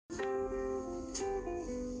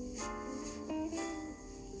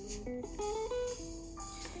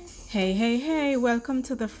Hey, welcome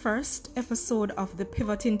to the first episode of the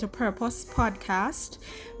Pivot into Purpose podcast.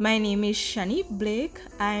 My name is Shani Blake.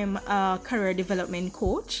 I'm a career development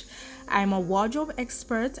coach. I'm a wardrobe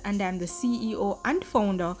expert and I'm the CEO and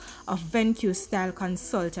founder of VenQ Style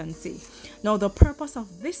Consultancy. Now, the purpose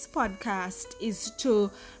of this podcast is to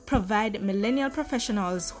provide millennial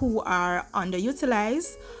professionals who are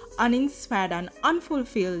underutilized, uninspired, and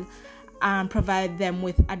unfulfilled and provide them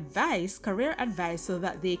with advice, career advice, so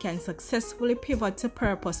that they can successfully pivot to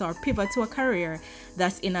purpose or pivot to a career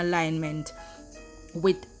that's in alignment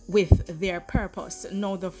with their purpose.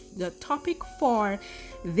 Now, the topic for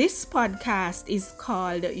this podcast is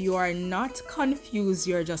called You Are Not Confused,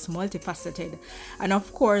 You're Just Multifaceted. And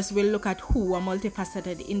of course, we'll look at who a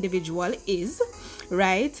multifaceted individual is,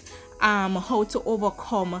 right? How to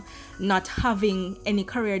overcome not having any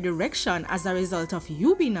career direction as a result of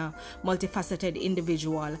you being a multifaceted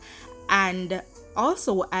individual. And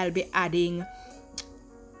also I'll be adding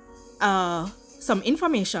some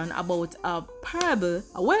information about a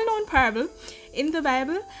well-known parable in the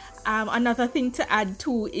Bible. Another thing to add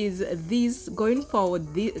too is this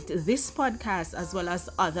podcast as well as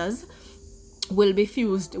others will be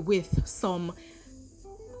fused with some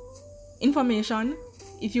information,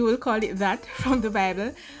 if you will call it that, from the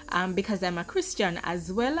Bible, because I'm a Christian,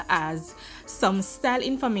 as well as some style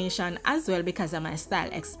information as well, because I'm a style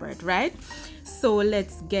expert, right? So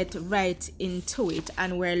let's get right into it.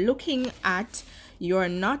 And we're looking at You're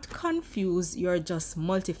Not Confused, You're Just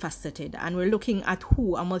Multifaceted. And we're looking at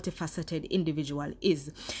who a multifaceted individual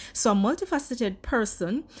is. So a multifaceted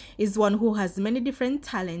person is one who has many different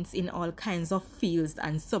talents in all kinds of fields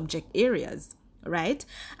and subject areas, right?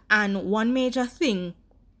 And one major thing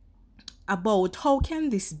about how can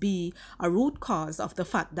this be a root cause of the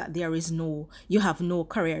fact that you have no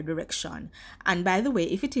career direction. And by the way,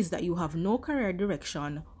 if it is that you have no career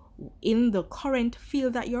direction in the current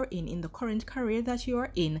field that you're in the current career that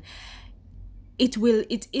you're in,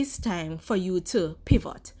 it is time for you to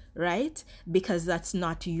pivot, right? Because that's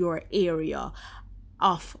not your area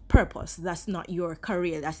of purpose. That's not your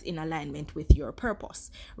career that's in alignment with your purpose,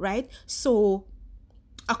 right? So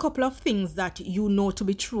a couple of things that you know to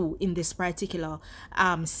be true in this particular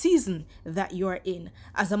season that you're in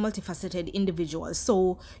as a multifaceted individual.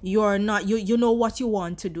 So you're not, you know what you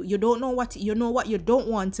want to do. You know what you don't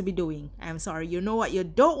want to be doing. You know what you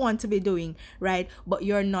don't want to be doing, right? But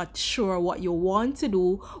you're not sure what you want to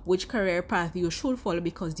do, which career path you should follow,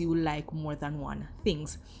 because you like more than one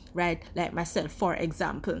things, right? Like myself, for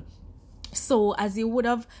example. So as you would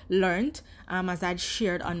have learned, as I'd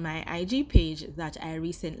shared on my IG page, that I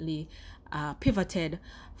recently pivoted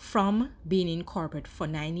from being in corporate for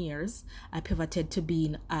 9 years. I pivoted to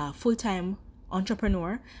being a full-time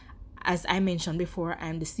entrepreneur. As I mentioned before,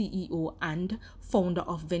 I'm the CEO and founder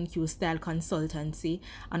of VenQ Style Consultancy.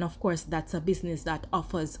 And of course, that's a business that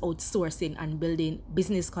offers outsourcing and building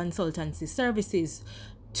business consultancy services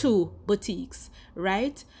to boutiques,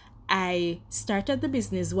 right? I started the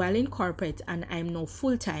business while in corporate, and I'm now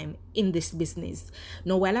full-time in this business.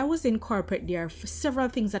 Now, while I was in corporate, there are several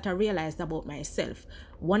things that I realized about myself.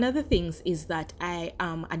 One of the things is that I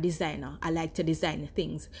am a designer. I like to design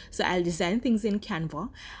things. So I'll design things in Canva.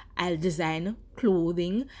 I'll design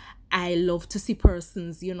clothing. I love to see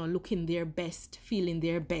persons, looking their best, feeling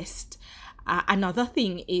their best. Another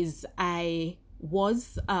thing is I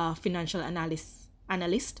was a financial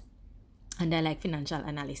analyst. And I like financial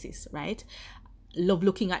analysis, right? Love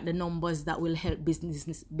looking at the numbers that will help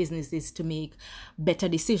businesses to make better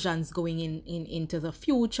decisions going into the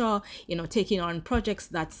future, taking on projects,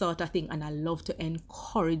 that sort of thing. And I love to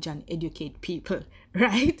encourage and educate people,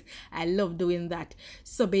 right? I love doing that.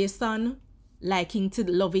 So based on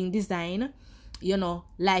loving design,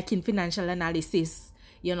 liking financial analysis,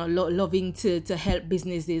 loving to help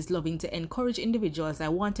businesses, loving to encourage individuals, I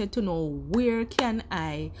wanted to know what can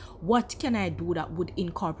I do that would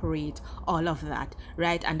incorporate all of that,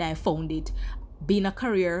 right? And I found it. Being a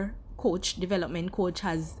career coach, development coach,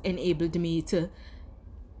 has enabled me to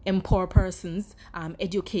empower persons,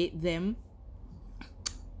 educate them,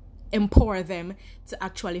 empower them to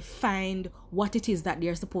actually find what it is that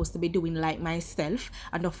they're supposed to be doing, like myself.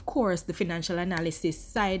 And of course, the financial analysis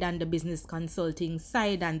side and the business consulting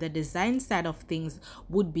side and the design side of things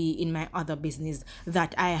would be in my other business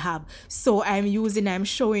that I have. So I'm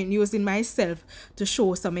using myself to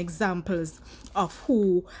show some examples of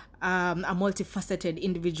who a multifaceted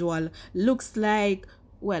individual looks like.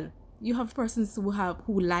 Well, you have persons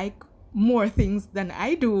who like more things than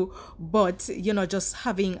I do, but just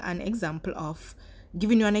having an example of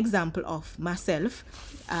giving you an example of myself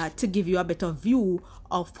to give you a better view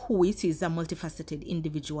of who it is a multifaceted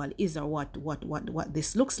individual is, or what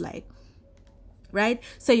this looks like. Right?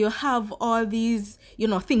 So you have all these,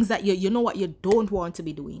 things that you know what you don't want to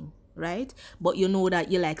be doing, right? But you know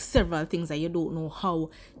that you like several things that you don't know how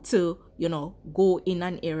to, go in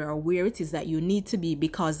an area where it is that you need to be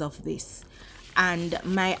because of this. And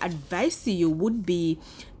my advice to you would be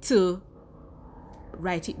to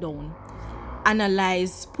write it down.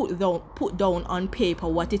 Analyze, put down on paper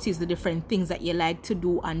what it is, the different things that you like to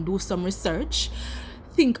do, and do some research.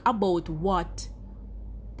 Think about what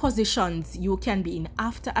positions you can be in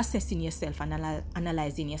after assessing yourself and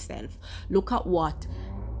analyzing yourself. Look at what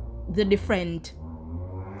the different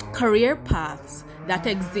career paths that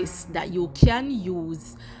exist that you can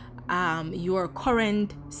use your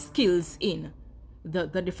current skills in, the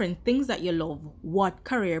different things that you love. What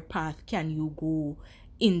career path can you go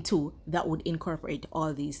into that would incorporate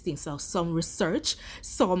all these things? So some research,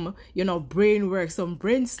 some brain work, some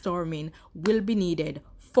brainstorming will be needed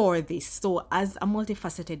for this. So as a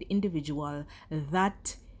multifaceted individual,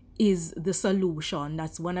 that is the solution.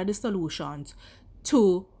 That's one of the solutions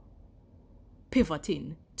to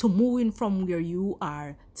pivoting, to moving from where you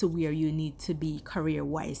are to where you need to be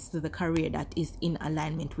career-wise, to the career that is in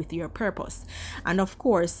alignment with your purpose. And of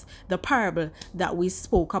course, the parable that we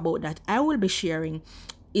spoke about that I will be sharing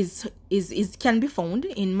is can be found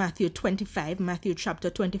in Matthew chapter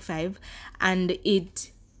 25, and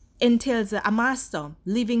it entails a master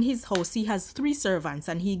leaving his house. He has 3 servants,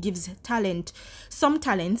 and he gives some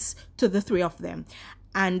talents to the 3 of them.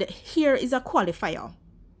 And here is a qualifier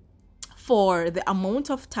for the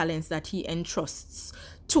amount of talents that he entrusts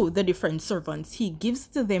to the different servants. He gives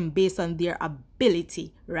to them based on their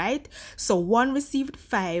ability, right? So 1 received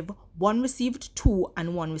 5, 1 received 2,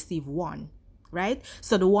 and 1 received 1. Right?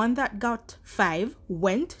 So the one that got 5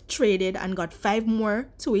 went, traded, and got 5 more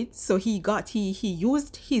to it. So he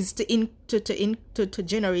used his to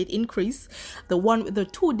generate increase. The one with the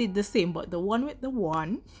 2 did the same, but the one with the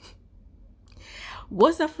 1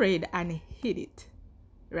 was afraid and hid it.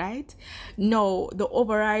 Right? Now, the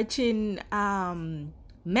overarching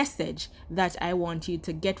message that I want you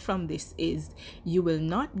to get from this is, you will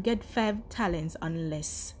not get 5 talents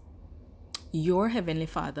unless your Heavenly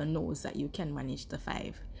Father knows that you can manage the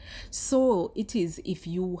 5. So it is, if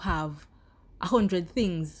you have 100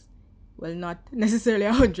 things, well, not necessarily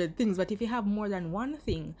 100 things, but if you have more than one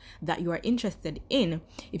thing that you are interested in,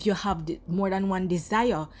 if you have more than one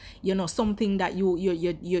desire, something that you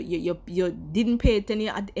didn't pay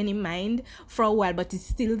any mind for a while, but it's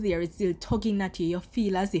still there, it's still tugging at you, you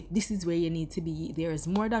feel as if this is where you need to be. There is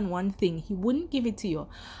more than one thing. He wouldn't give it to you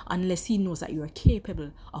unless he knows that you are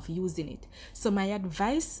capable of using it. So my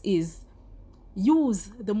advice is,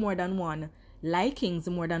 use the more than one likings,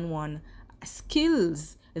 the more than one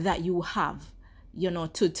skills that you have,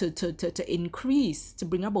 to increase, to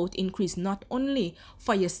bring about increase, not only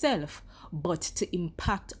for yourself, but to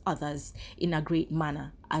impact others in a great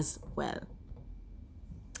manner as well.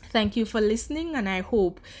 Thank you for listening, and I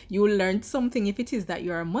hope you learned something. If it is that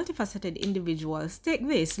you're a multifaceted individual, take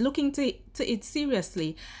this, look into it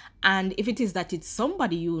seriously. And if it is that it's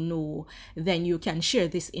somebody you know, then you can share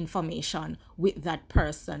this information with that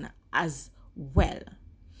person as well.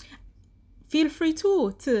 Feel free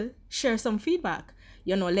to share some feedback.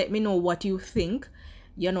 Let me know what you think,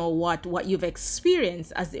 what you've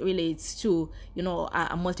experienced as it relates to,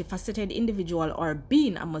 a multifaceted individual, or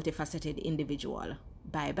being a multifaceted individual.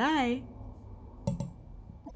 Bye-bye.